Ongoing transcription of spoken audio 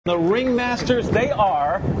The Ringmasters, they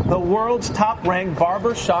are the world's top-ranked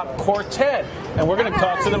barbershop quartet. And we're going to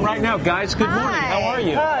talk to them right now. Guys, good morning. How are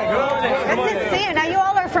you? Hi, good morning. Good to see you. Now, you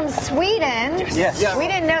all are from Sweden. Yes. We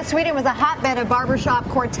didn't know Sweden was a hotbed of barbershop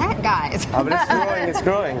quartet guys. But it's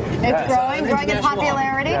growing. Growing in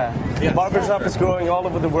popularity? Yeah. Barbershop is growing all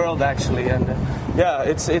over the world, actually. And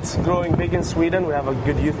it's growing big in Sweden. We have a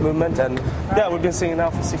good youth movement. And we've been singing now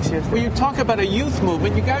for 6 years. Well, you talk about a youth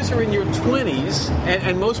movement. You guys are in your 20s,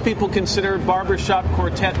 and most people consider barbershop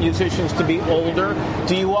quartet musicians to be older.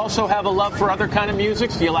 Do you also have a love for other kind of music?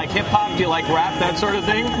 Do you like hip-hop? Do you like rap, that sort of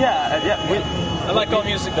thing? I like all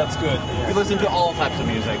music that's good. We listen to all types of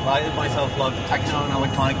music. I myself love techno and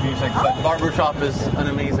electronic music, but barbershop is an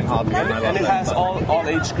amazing hobby. And it has all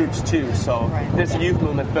age groups too. So there's a youth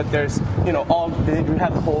movement, but there's we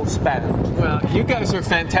have the whole span. Well, you guys are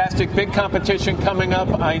fantastic. Big competition coming up,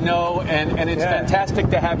 I know, and it's fantastic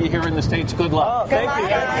to have you here in the States. Good luck. Oh, thank you.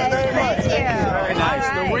 Thank you very much. Very nice.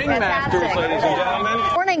 All right, The Ringmasters, fantastic. ladies and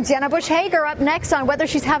gentlemen. Morning, Jenna Bush Hager up next on whether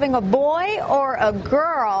she's having a boy or a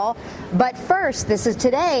girl. But first, this is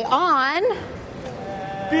today on...